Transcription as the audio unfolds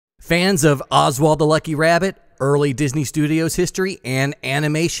Fans of Oswald the Lucky Rabbit, early Disney Studios history, and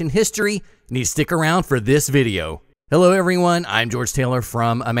animation history need to stick around for this video. Hello everyone, I'm George Taylor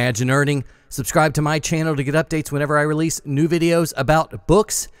from Imaginerding. Subscribe to my channel to get updates whenever I release new videos about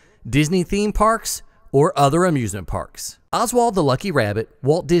books, Disney theme parks, or other amusement parks. Oswald the Lucky Rabbit,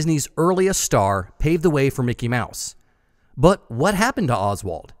 Walt Disney's earliest star, paved the way for Mickey Mouse. But what happened to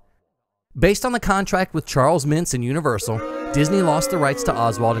Oswald? Based on the contract with Charles Mintz and Universal, Disney lost the rights to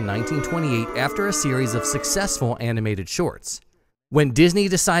Oswald in 1928 after a series of successful animated shorts. When Disney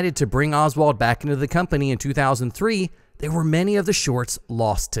decided to bring Oswald back into the company in 2003, there were many of the shorts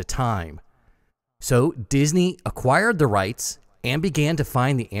lost to time. So Disney acquired the rights and began to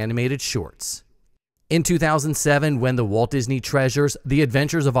find the animated shorts. In 2007, when the Walt Disney Treasures, The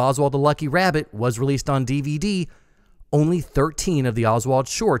Adventures of Oswald the Lucky Rabbit was released on DVD, only 13 of the Oswald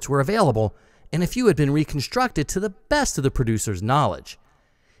shorts were available, and a few had been reconstructed to the best of the producer's knowledge.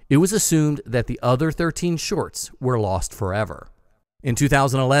 It was assumed that the other 13 shorts were lost forever. In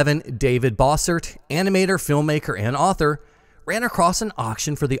 2011, David Bossert, animator, filmmaker, and author, ran across an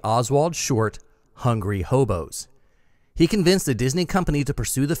auction for the Oswald short, Hungry Hobos. He convinced the Disney company to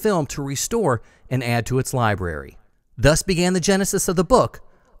pursue the film to restore and add to its library. Thus began the genesis of the book,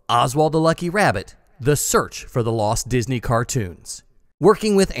 Oswald the Lucky Rabbit, The Search for the Lost Disney Cartoons.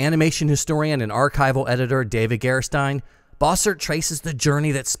 Working with animation historian and archival editor David Gerstein, Bossert traces the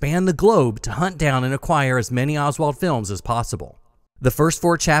journey that spanned the globe to hunt down and acquire as many Oswald films as possible. The first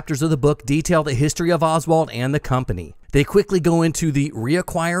 4 chapters of the book detail the history of Oswald and the company. They quickly go into the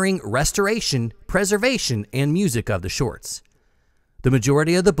reacquiring, restoration, preservation, and music of the shorts. The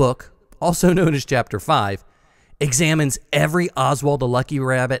majority of the book, also known as Chapter 5, examines every Oswald the Lucky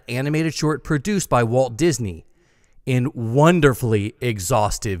Rabbit animated short produced by Walt Disney in wonderfully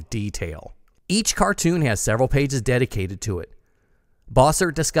exhaustive detail. Each cartoon has several pages dedicated to it.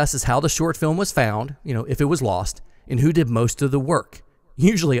 Bossert discusses how the short film was found, if it was lost, and who did most of the work,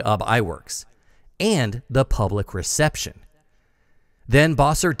 usually of iWorks, and the public reception. Then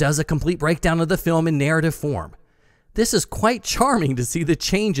Bossert does a complete breakdown of the film in narrative form. This is quite charming to see the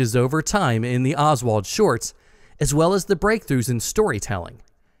changes over time in the Oswald shorts, as well as the breakthroughs in storytelling.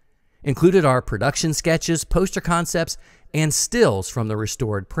 Included are production sketches, poster concepts, and stills from the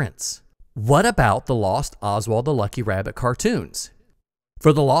restored prints. What about the lost Oswald the Lucky Rabbit cartoons?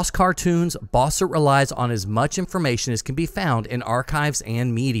 For the lost cartoons, Bossert relies on as much information as can be found in archives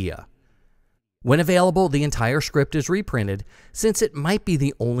and media. When available, the entire script is reprinted, since it might be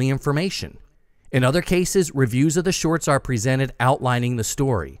the only information. In other cases, reviews of the shorts are presented outlining the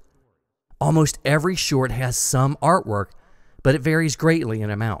story. Almost every short has some artwork, but it varies greatly in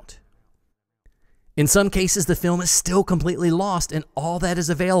amount. In some cases, the film is still completely lost, and all that is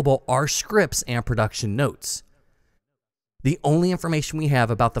available are scripts and production notes. The only information we have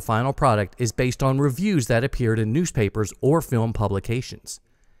about the final product is based on reviews that appeared in newspapers or film publications.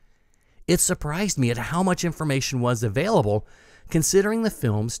 It surprised me at how much information was available, considering the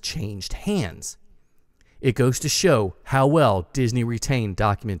films changed hands. It goes to show how well Disney retained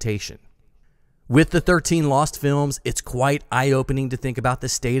documentation. With the 13 lost films, it's quite eye-opening to think about the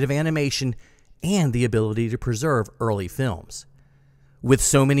state of animation and the ability to preserve early films. With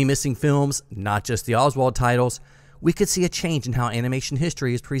so many missing films, not just the Oswald titles, we could see a change in how animation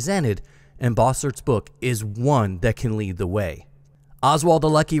history is presented, and Bossert's book is one that can lead the way. Oswald the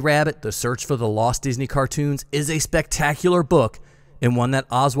Lucky Rabbit, The Search for the Lost Disney Cartoons is a spectacular book and one that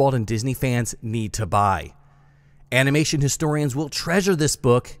Oswald and Disney fans need to buy. Animation historians will treasure this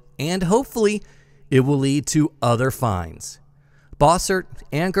book, and hopefully it will lead to other finds. Bossert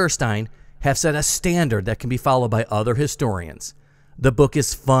and Gerstein have set a standard that can be followed by other historians. The book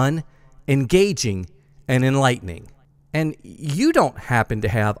is fun, engaging, and enlightening. And you don't happen to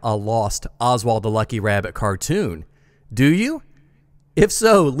have a lost Oswald the Lucky Rabbit cartoon, do you? If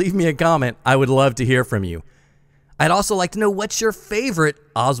so, leave me a comment. I would love to hear from you. I'd also like to know what's your favorite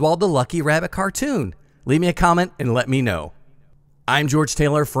Oswald the Lucky Rabbit cartoon. Leave me a comment and let me know. I'm George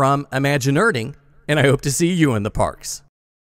Taylor from Imaginerding, and I hope to see you in the parks.